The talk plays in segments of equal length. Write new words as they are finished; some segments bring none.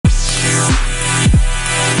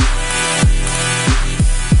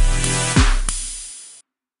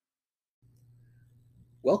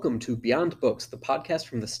Welcome to Beyond Books, the podcast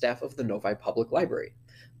from the staff of the Novi Public Library.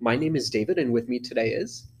 My name is David, and with me today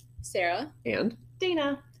is Sarah and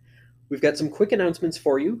Dana. We've got some quick announcements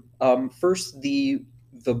for you. First, the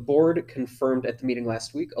board confirmed at the meeting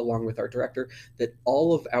last week, along with our director, that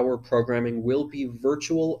all of our programming will be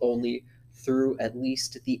virtual only through at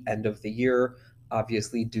least the end of the year,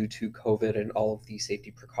 obviously due to COVID and all of the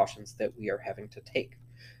safety precautions that we are having to take.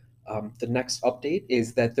 The next update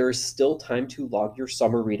is that there is still time to log your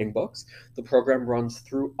summer reading books. The program runs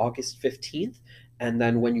through August 15th, and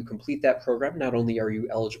then when you complete that program, not only are you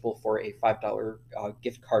eligible for a $5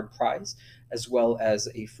 gift card prize, as well as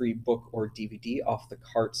a free book or DVD off the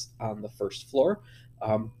carts on the first floor,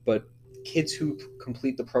 but kids who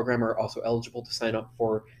complete the program are also eligible to sign up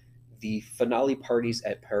for the finale parties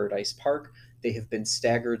at Paradise Park. They have been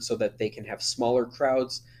staggered so that they can have smaller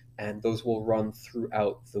crowds, and those will run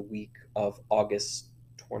throughout the week of August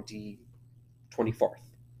 24th.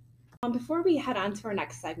 Before we head on to our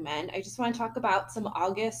next segment, I just want to talk about some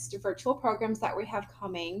August virtual programs that we have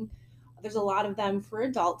coming. There's a lot of them for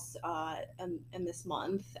adults in this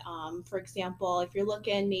month. For example, if you're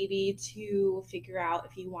looking maybe to figure out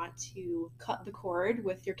if you want to cut the cord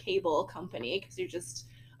with your cable company because you're just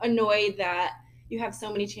annoyed that you have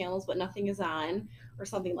so many channels but nothing is on, or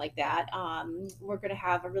something like that, we're going to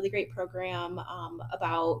have a really great program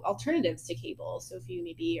about alternatives to cable. So if you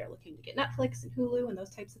maybe are looking to get Netflix and Hulu and those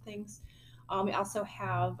types of things. We also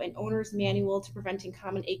have an owner's manual to preventing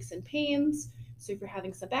common aches and pains. So if you're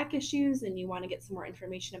having some back issues and you want to get some more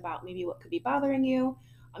information about maybe what could be bothering you,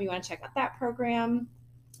 you want to check out that program.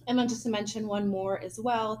 And then just to mention one more as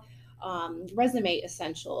well, resume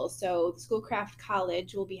essentials. So the Schoolcraft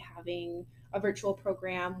College will be having a virtual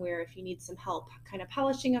program where if you need some help kind of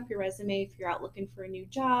polishing up your resume, if you're out looking for a new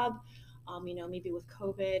job, maybe with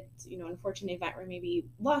COVID, unfortunate event where maybe you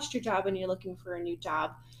lost your job and you're looking for a new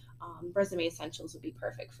job, resume essentials would be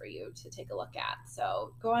perfect for you to take a look at.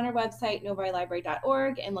 So go on our website,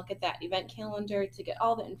 novilibrary.org, and look at that event calendar to get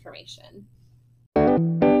all the information.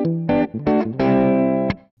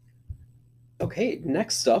 Okay,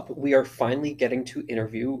 next up, we are finally getting to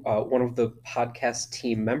interview one of the podcast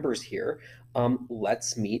team members here.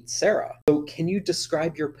 Let's meet Sarah. So can you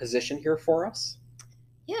describe your position here for us?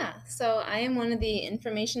 Yeah, so I am one of the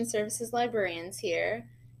information services librarians here,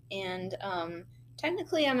 and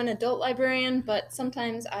technically I'm an adult librarian, but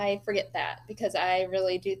sometimes I forget that because I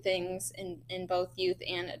really do things in both youth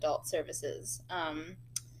and adult services.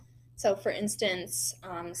 So for instance,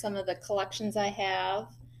 some of the collections I have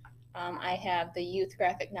the youth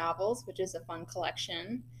graphic novels, which is a fun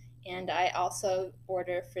collection, and I also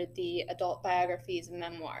order for the adult biographies and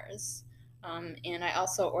memoirs. And I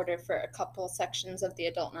also order for a couple sections of the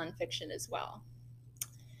adult nonfiction as well.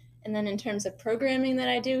 And then in terms of programming that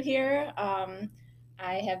I do here,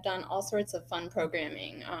 I have done all sorts of fun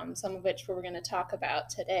programming, some of which we're going to talk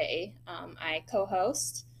about today. I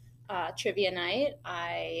co-host Trivia Night.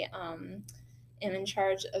 I am in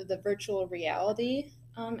charge of the virtual reality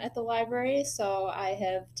at the library. So I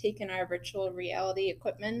have taken our virtual reality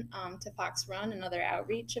equipment to Fox Run and other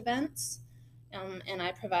outreach events. And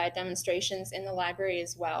I provide demonstrations in the library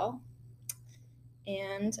as well.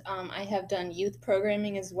 And I have done youth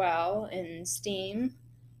programming as well in STEAM.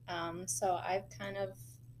 So I've kind of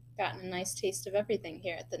gotten a nice taste of everything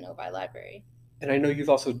here at the Novi Library. And I know you've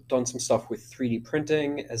also done some stuff with 3D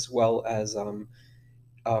printing, as well as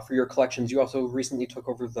for your collections. You also recently took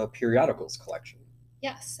over the periodicals collection.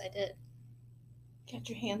 Yes, I did. Get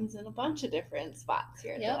your hands in a bunch of different spots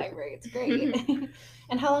here at Yep. the library. It's great.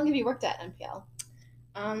 And how long have you worked at NPL?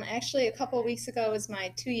 Actually, a couple of weeks ago was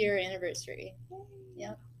my 2-year anniversary.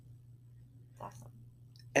 Yep. That's awesome.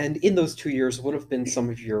 And in those 2 years, what have been some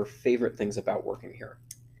of your favorite things about working here?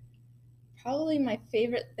 Probably my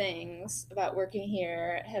favorite things about working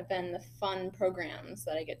here have been the fun programs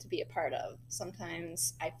that I get to be a part of.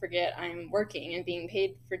 Sometimes I forget I'm working and being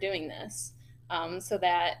paid for doing this. So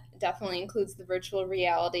that definitely includes the virtual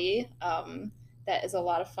reality. That is a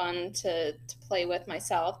lot of fun to play with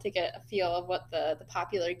myself to get a feel of what the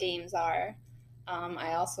popular games are.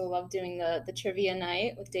 I also love doing the trivia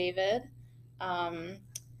night with David. And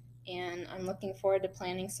I'm looking forward to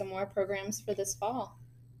planning some more programs for this fall.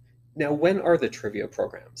 Now, when are the trivia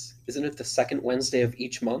programs? Isn't it the second Wednesday of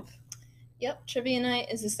each month? Yep, trivia night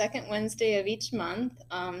is the second Wednesday of each month.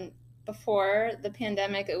 Before the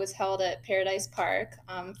pandemic, it was held at Paradise Park.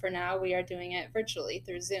 For now, we are doing it virtually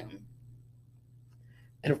through Zoom.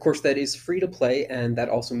 And of course, that is free to play, and that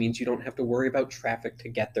also means you don't have to worry about traffic to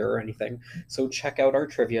get there or anything. So check out our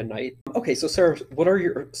trivia night. Okay, so Sarah, what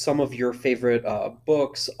are some of your favorite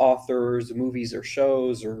books, authors, movies or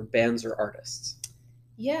shows, or bands or artists?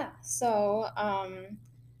 Yeah, so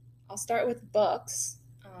I'll start with books.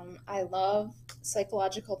 I love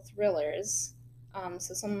psychological thrillers.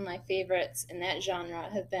 So some of my favorites in that genre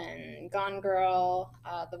have been Gone Girl,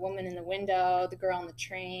 The Woman in the Window, The Girl on the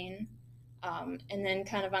Train. And then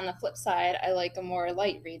kind of on the flip side, I like a more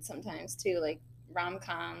light read sometimes too, like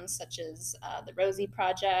rom-coms such as The Rosie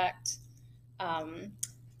Project. Um,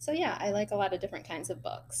 so yeah, I like a lot of different kinds of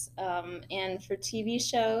books. And for TV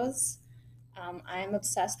shows, I'm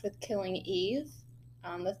obsessed with Killing Eve.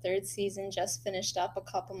 The third season just finished up a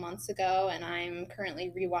couple months ago, and I'm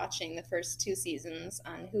currently rewatching the first two seasons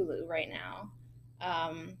on Hulu right now.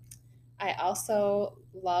 Um, I also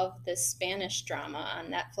love this Spanish drama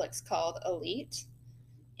on Netflix called Elite,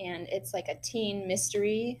 and it's like a teen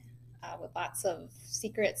mystery with lots of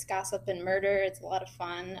secrets, gossip, and murder. It's a lot of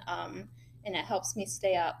fun, and it helps me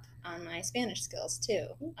stay up on my Spanish skills too.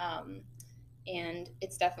 And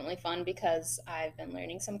it's definitely fun because I've been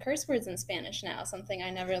learning some curse words in Spanish now, something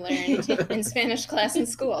I never learned in Spanish class in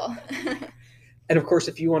school. And of course,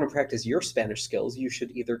 if you want to practice your Spanish skills, you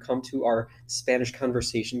should either come to our Spanish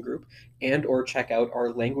conversation group and or check out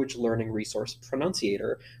our language learning resource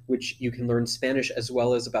Pronunciator, which you can learn Spanish as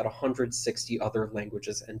well as about 160 other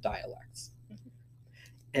languages and dialects.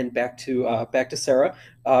 And back to Sarah.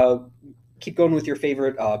 Keep going with your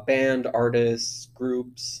favorite band, artists,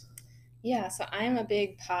 groups. Yeah, so I'm a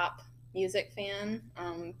big pop music fan,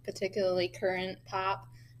 particularly current pop.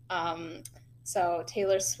 So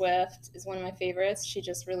Taylor Swift is one of my favorites. She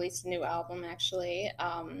just released a new album, actually.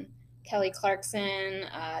 Kelly Clarkson,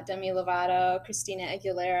 Demi Lovato, Christina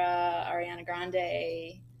Aguilera, Ariana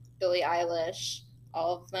Grande, Billie Eilish,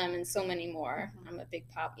 all of them, and so many more. I'm a big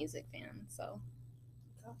pop music fan, so.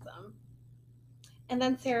 That's awesome. And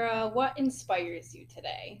then Sarah, what inspires you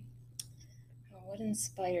today? What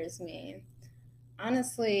inspires me?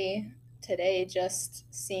 Honestly, today just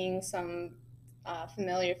seeing some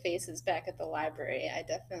familiar faces back at the library. I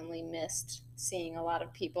definitely missed seeing a lot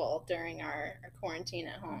of people during our quarantine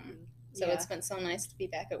at home. So Yeah. It's been so nice to be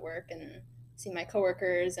back at work and see my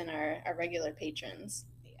coworkers and our regular patrons.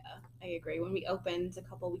 Yeah, I agree. When we opened a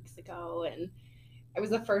couple weeks ago, and I was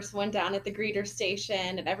the first one down at the greeter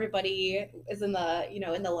station, and everybody is in the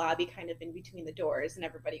in the lobby, kind of in between the doors, and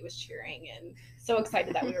everybody was cheering and so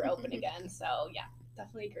excited that we were open again. So yeah,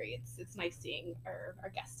 definitely agree. It's nice seeing our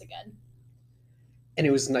guests again. And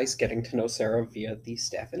it was nice getting to know Sarah via the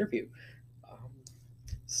staff interview.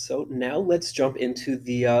 So now let's jump into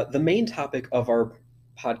the main topic of our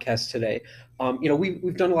podcast today.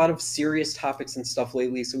 We've done a lot of serious topics and stuff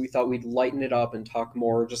lately, so we thought we'd lighten it up and talk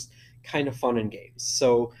more just kind of fun and games.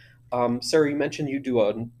 So, Sarah, you mentioned you do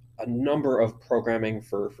a number of programming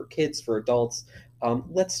for kids, for adults.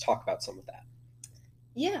 Let's talk about some of that.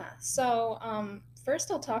 Yeah, so first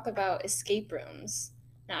I'll talk about escape rooms.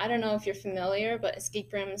 Now, I don't know if you're familiar, but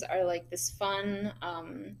escape rooms are like this fun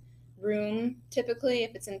room, typically,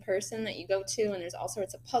 if it's in person, that you go to, and there's all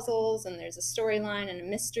sorts of puzzles, and there's a storyline and a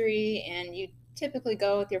mystery, and you typically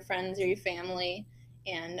go with your friends or your family,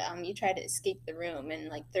 and you try to escape the room in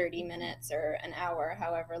like 30 minutes or an hour,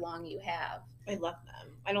 however long you have. I love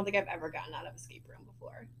them. I don't think I've ever gotten out of escape room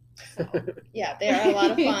before. So. Yeah, they are a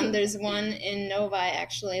lot of fun. There's one in Novi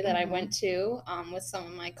actually that I went to with some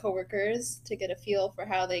of my coworkers to get a feel for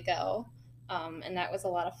how they go, and that was a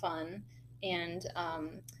lot of fun. And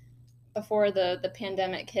before the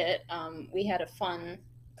pandemic hit, we had a fun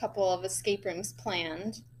couple of escape rooms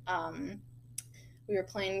planned. We were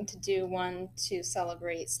planning to do one to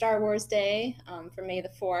celebrate Star Wars Day for May the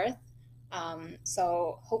 4th.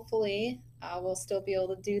 So hopefully we'll still be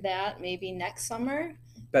able to do that maybe next summer.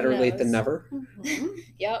 Better late than never.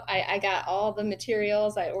 Yep, I got all the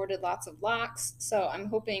materials. I ordered lots of locks, so I'm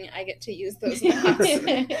hoping I get to use those locks.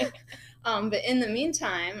 But in the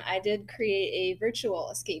meantime, I did create a virtual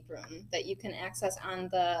escape room that you can access on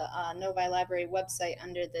the Novi Library website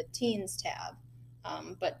under the Teens tab.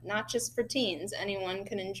 But not just for teens. Anyone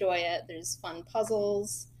can enjoy it. There's fun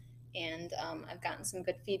puzzles, and I've gotten some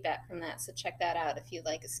good feedback from that, so check that out if you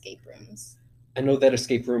like escape rooms. I know that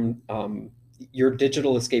escape room, your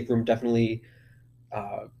digital escape room definitely,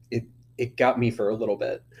 it got me for a little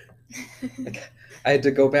bit. Like, I had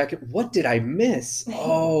to go back. What did I miss?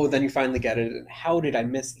 Oh, then you finally get it. How did I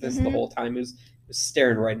miss this the whole time? It was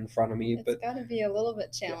staring right in front of me. It's got to be a little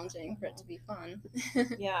bit challenging for it to be fun.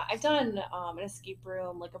 Yeah, I've done an escape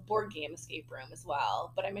room, like a board game escape room as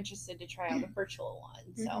well, but I'm interested to try out a virtual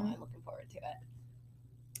one, so I'm looking forward to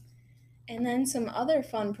it. And then some other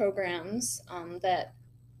fun programs that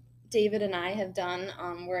David and I have done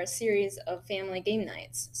were a series of family game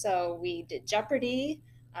nights. So we did Jeopardy,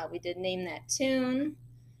 we did Name That Tune,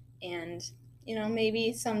 and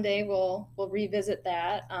maybe someday we'll revisit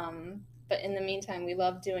that. But in the meantime, we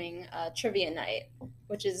love doing trivia night,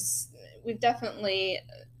 which is we've definitely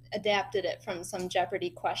adapted it from some Jeopardy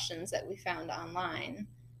questions that we found online.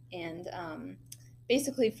 And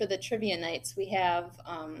basically, for the trivia nights, we have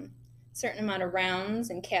certain amount of rounds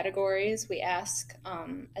and categories. We ask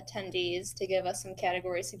attendees to give us some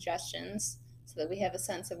category suggestions so that we have a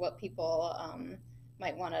sense of what people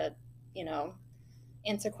might want to,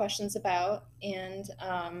 answer questions about. And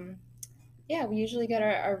yeah, we usually get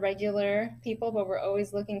our regular people, but we're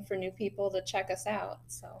always looking for new people to check us out.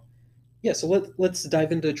 So Yeah, so let's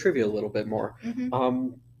dive into trivia a little bit more. mm-hmm.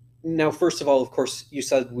 Now, first of all, of course, you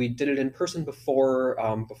said we did it in person before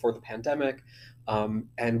before the pandemic,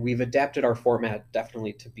 and we've adapted our format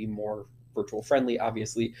definitely to be more virtual friendly,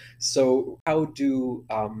 obviously. So, how do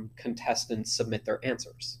contestants submit their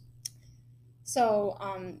answers? So,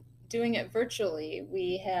 doing it virtually,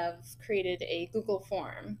 we have created a Google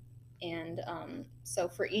form. And so,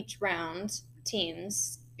 for each round,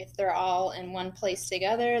 teams, if they're all in one place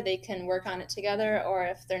together, they can work on it together. Or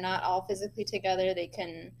if they're not all physically together, they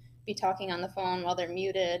can be talking on the phone while they're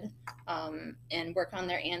muted and work on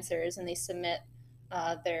their answers. And they submit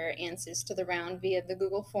their answers to the round via the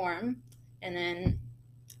Google form. And then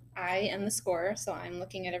I am the scorer, so I'm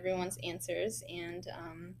looking at everyone's answers and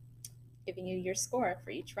giving you your score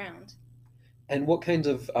for each round. And what kinds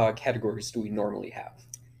of categories do we normally have?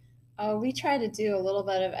 We try to do a little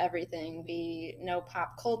bit of everything. We know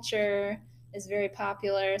pop culture is very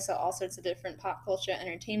popular, so all sorts of different pop culture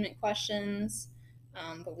entertainment questions.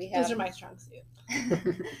 But we have Those are my strong suit.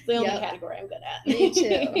 The only category I'm good at. Me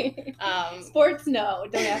too. Sports, no.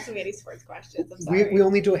 Don't ask me any sports questions. I'm sorry. We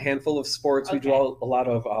only do a handful of sports. Okay. We do a lot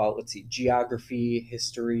of let's see, geography,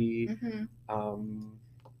 history, Mm-hmm.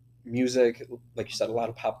 Music, like you said, a lot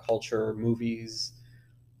of pop culture, movies.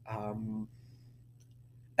 And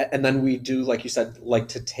then we do, like you said, like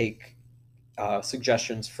to take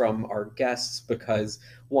suggestions from our guests because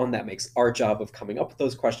one, that makes our job of coming up with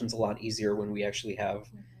those questions a lot easier when we actually have,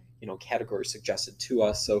 categories suggested to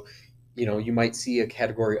us. So, you might see a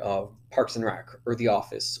category of Parks and Rec or The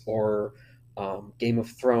Office or Game of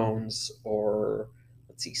Thrones or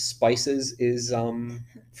let's see, spices is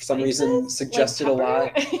for some reason suggested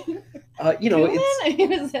like a lot. Cumin?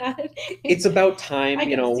 It's about time.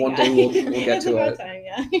 One day we'll get to it. Time,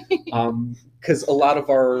 yeah. Because a lot of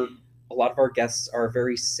our guests are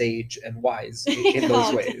very sage and wise in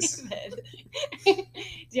those ways.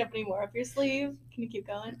 Do you have any more up your sleeve? Can you keep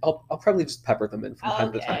going? I'll probably just pepper them in from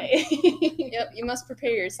time to time. Yep, you must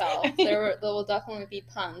prepare yourself. There will definitely be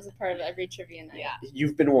puns a part of every trivia night. Yeah.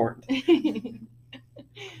 You've been warned.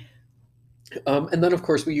 And then, of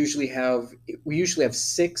course, we usually have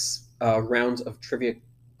 6 rounds of trivia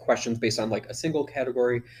questions based on like a single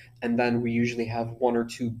category, and then we usually have 1 or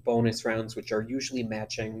 2 bonus rounds, which are usually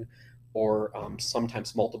matching or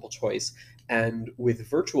sometimes multiple choice. And with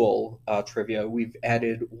virtual trivia, we've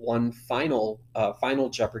added one final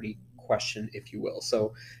Jeopardy question, if you will.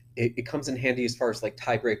 So it comes in handy as far as like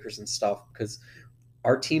tiebreakers and stuff because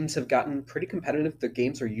our teams have gotten pretty competitive. The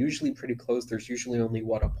games are usually pretty close. There's usually only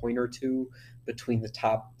a point or two between the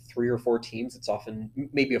top 3 or 4 teams. It's often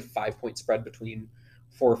maybe a 5-point spread between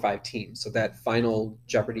 4 or 5 teams. So that final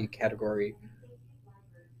Jeopardy category.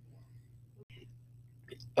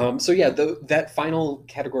 So yeah, that final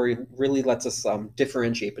category really lets us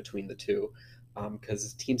differentiate between the two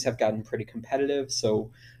because teams have gotten pretty competitive. So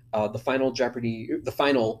the final Jeopardy, the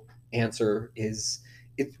final answer is.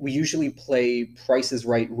 We usually play Price is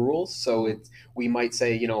Right rules. So we might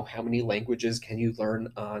say, how many languages can you learn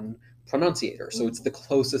on Pronunciator? So it's the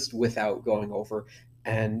closest without going over.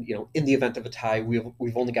 And, in the event of a tie,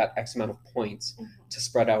 we've only got X amount of points to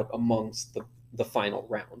spread out amongst the final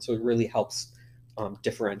round. So it really helps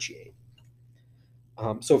differentiate.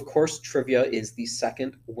 So, of course, trivia is the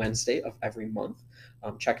second Wednesday of every month.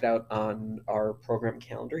 Check it out on our program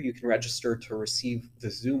calendar. You can register to receive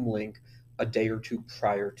the Zoom link a day or 2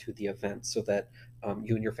 prior to the event so that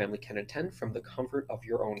you and your family can attend from the comfort of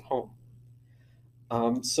your own home.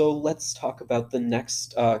 So let's talk about the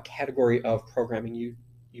next category of programming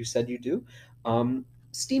you said you do,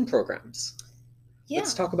 STEAM programs. Yeah.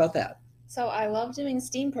 Let's talk about that. So I love doing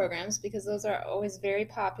STEAM programs because those are always very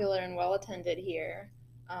popular and well attended here.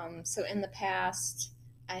 So in the past,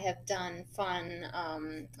 I have done fun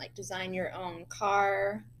like design your own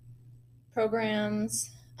car programs.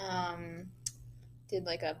 Did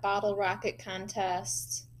like a bottle rocket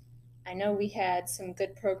contest. I know we had some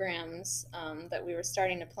good programs that we were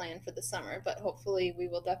starting to plan for the summer, but hopefully we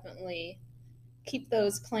will definitely keep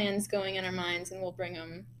those plans going in our minds and we'll bring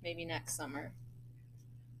them maybe next summer.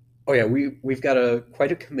 Oh yeah, we've got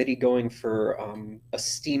quite a committee going for a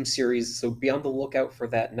STEAM series, so be on the lookout for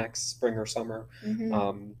that next spring or summer. Mm-hmm.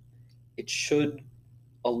 Um, it should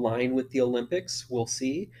align with the Olympics. We'll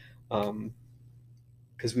see,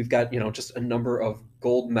 because we've got just a number of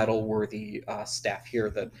gold medal worthy staff here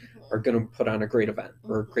that are going to put on a great event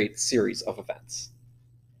or a great series of events.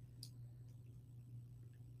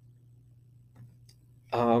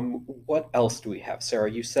 What else do we have,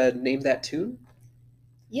 Sarah? You said name that tune.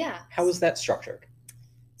 Yeah. How is that structured?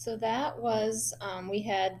 So that was, we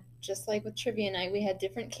had, just like with Trivia Night, we had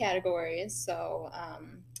different categories. So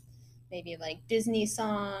maybe like Disney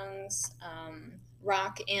songs,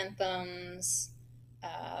 rock anthems,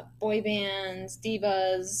 boy bands,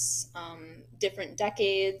 divas, different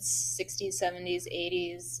decades, 60s, 70s,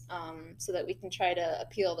 80s, so that we can try to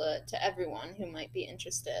appeal to everyone who might be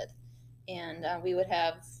interested. And we would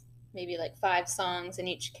have maybe like 5 songs in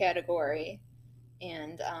each category.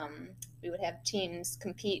 And we would have teams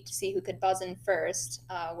compete to see who could buzz in first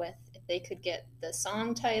with if they could get the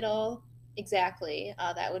song title exactly,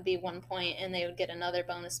 that would be 1 point, and they would get another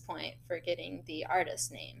bonus point for getting the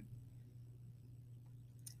artist name.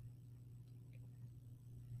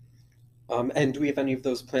 And do we have any of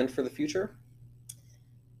those planned for the future?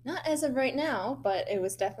 Not as of right now, but it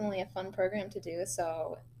was definitely a fun program to do,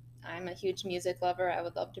 so I'm a huge music lover. I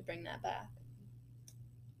would love to bring that back.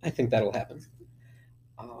 I think that'll happen.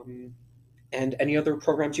 And any other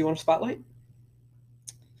programs you want to spotlight?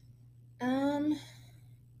 I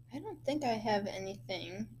don't think I have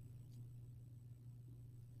anything.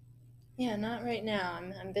 Yeah, not right now.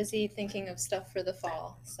 I'm busy thinking of stuff for the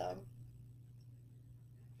fall, so.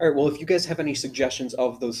 All right, well, if you guys have any suggestions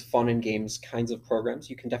of those fun and games kinds of programs,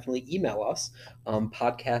 you can definitely email us.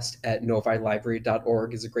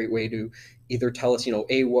 Podcast@novilibrary.org is a great way to either tell us,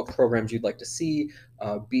 A, what programs you'd like to see,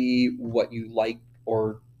 B, what you like,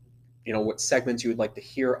 or, what segments you would like to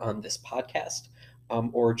hear on this podcast,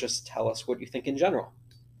 or just tell us what you think in general.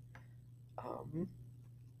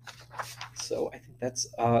 So I think that's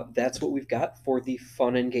what we've got for the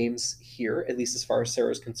fun and games here, at least as far as Sarah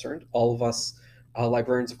is concerned. All of us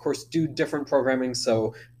librarians, of course, do different programming,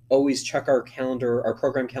 so always check our calendar, our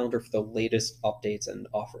program calendar, for the latest updates and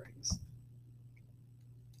offerings.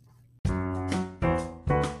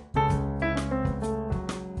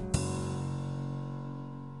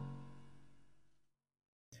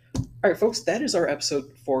 All right, folks, that is our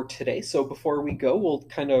episode for today. So before we go, we'll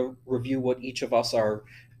kind of review what each of us are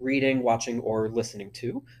reading, watching, or listening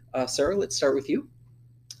to. Sarah, let's start with you.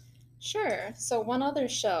 Sure. So one other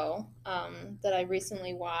show that I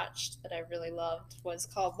recently watched that I really loved was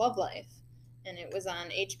called Love Life, and it was on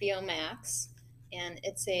HBO Max, and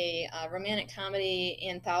it's a romantic comedy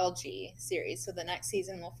anthology series. So the next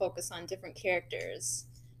season will focus on different characters.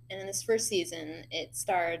 And in this first season, it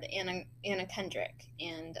starred Anna Kendrick,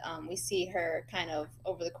 and we see her kind of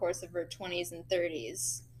over the course of her 20s and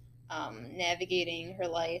 30s, navigating her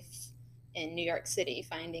life in New York City,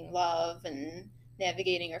 finding love and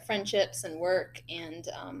navigating her friendships and work. And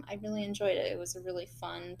I really enjoyed it. It was a really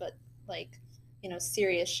fun but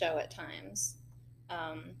serious show at times.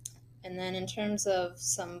 And then in terms of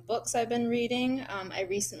some books I've been reading, I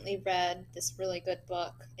recently read this really good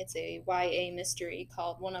book. It's a YA mystery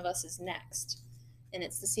called One of Us is Next, and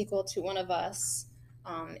it's the sequel to One of Us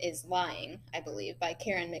is Lying, I believe, by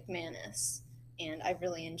Karen McManus, and I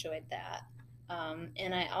really enjoyed that.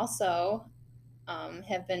 And I also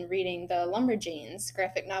have been reading the Lumberjanes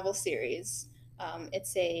graphic novel series.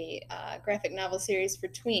 It's a graphic novel series for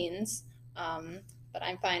tweens, but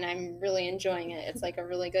I'm fine. I'm really enjoying it. It's like a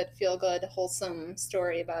really good, feel-good, wholesome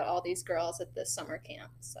story about all these girls at this summer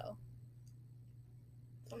camp. So,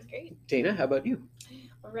 Sounds great. Dana, how about you?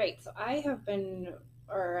 All right. So I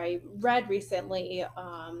read recently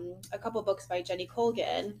a couple books by Jenny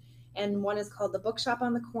Colgan, and one is called The Bookshop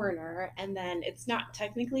on the Corner, and then it's not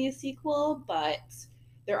technically a sequel, but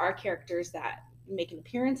there are characters that make an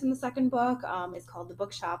appearance in the second book. It's called The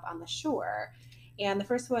Bookshop on the Shore. And the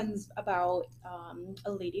first one's about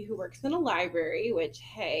a lady who works in a library, which,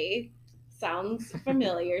 hey, sounds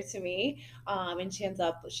familiar to me. And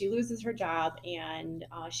she loses her job, and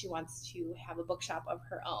she wants to have a bookshop of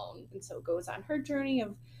her own. And so it goes on her journey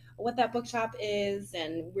of what that bookshop is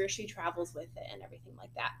and where she travels with it and everything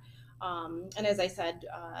like that. And as I said,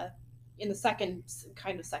 in the second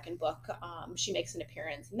book, she makes an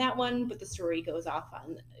appearance in that one, but the story goes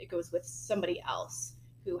with somebody else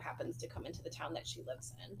who happens to come into the town that she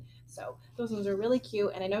lives in. So those ones are really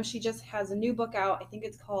cute. And I know she just has a new book out. I think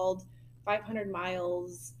it's called 500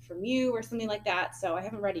 Miles from You or something like that. So I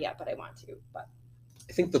haven't read it yet, but I want to. But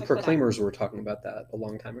I think the check that out. Proclaimers were talking about that a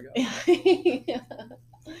long time ago.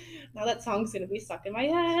 Now that song's gonna be stuck in my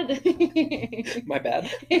head. My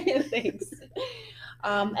bad. Thanks.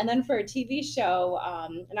 And then for a TV show,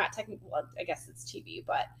 not technically, well, I guess it's TV,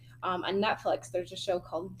 but on Netflix, there's a show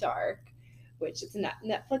called Dark, which is a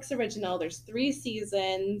Netflix original. There's 3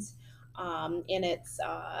 seasons, and it's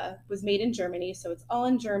was made in Germany, so it's all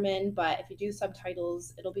in German. But if you do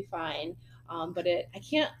subtitles, it'll be fine. But I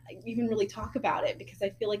can't even really talk about it because I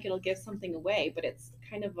feel like it'll give something away. But it's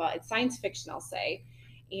kind of it's science fiction, I'll say,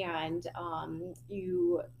 and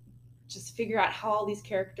you just figure out how all these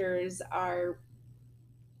characters are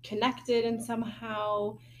connected and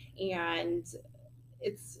somehow, and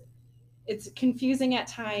it's confusing at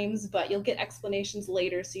times, but you'll get explanations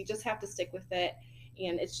later, so you just have to stick with it,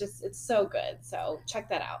 and it's so good. So check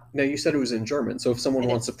that out. Now, you said it was in German, so if someone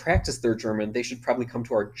wants to practice their German, they should probably come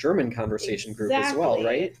to our German conversation group as well,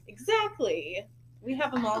 right? Exactly. We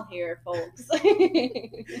have them all here, folks.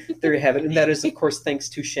 There you have it. And that is, of course, thanks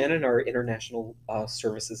to Shannon, our international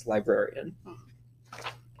services librarian.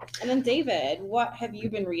 And then David, what have you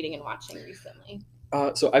been reading and watching recently?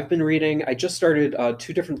 So I've been reading, I just started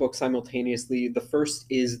 2 different books simultaneously. The first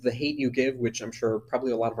is The Hate U Give, which I'm sure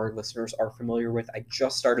probably a lot of our listeners are familiar with. I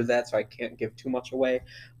just started that, so I can't give too much away.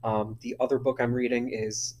 The other book I'm reading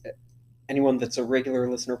is, anyone that's a regular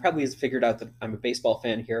listener probably has figured out that I'm a baseball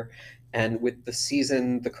fan here. And with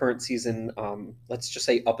the current season, let's just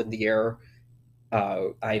say up in the air,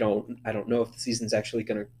 I don't know if the season's actually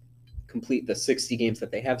going to complete the 60 games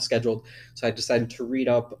that they have scheduled. So I decided to read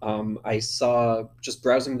up. I saw, just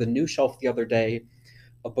browsing the new shelf the other day,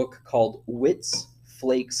 a book called Wits,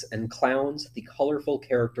 Flakes, and Clowns, The Colorful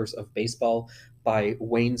Characters of Baseball by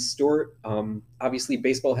Wayne Stewart. Obviously,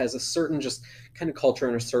 baseball has a certain just kind of culture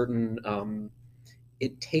and a certain,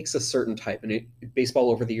 it takes a certain type. And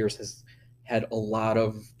baseball over the years has had a lot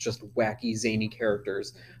of just wacky, zany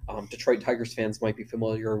characters. Detroit Tigers fans might be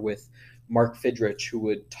familiar with Mark Fidrich, who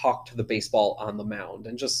would talk to the baseball on the mound,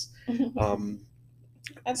 and just some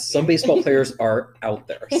baseball players are out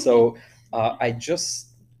there. So I just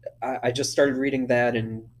started reading that,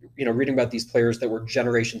 and reading about these players that were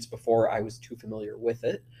generations before I was too familiar with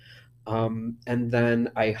it. And then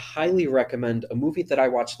I highly recommend a movie that I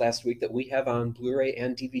watched last week that we have on Blu-ray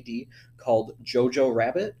and DVD called Jojo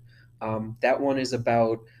Rabbit. That one is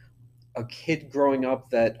about a kid growing up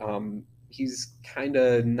that he's kind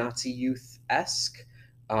of Nazi youth-esque,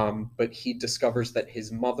 but he discovers that his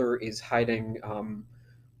mother is hiding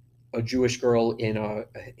a Jewish girl in a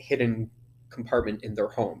hidden compartment in their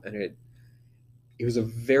home. And it was a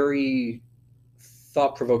very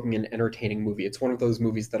thought-provoking and entertaining movie. It's one of those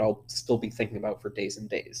movies that I'll still be thinking about for days and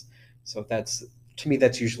days. So to me,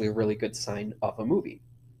 that's usually a really good sign of a movie.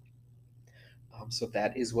 So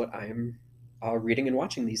that is what I'm reading and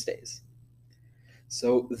watching these days.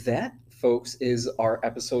 So that, folks, is our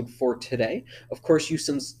episode for today. Of course,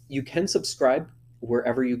 you can subscribe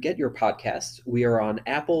wherever you get your podcasts. We are on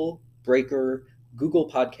Apple, Breaker, Google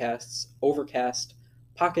Podcasts, Overcast,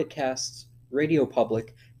 Pocket Casts, Radio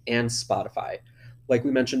Public, and Spotify. Like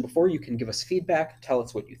we mentioned before, you can give us feedback, tell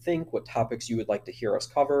us what you think, what topics you would like to hear us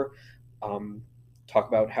cover, talk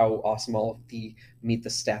about how awesome all of the Meet the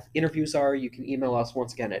Staff interviews are. You can email us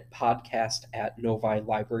once again at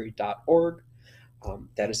podcast@novilibrary.org.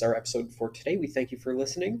 That is our episode for today. We thank you for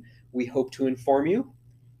listening. We hope to inform you.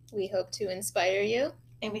 We hope to inspire you.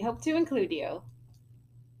 And we hope to include you.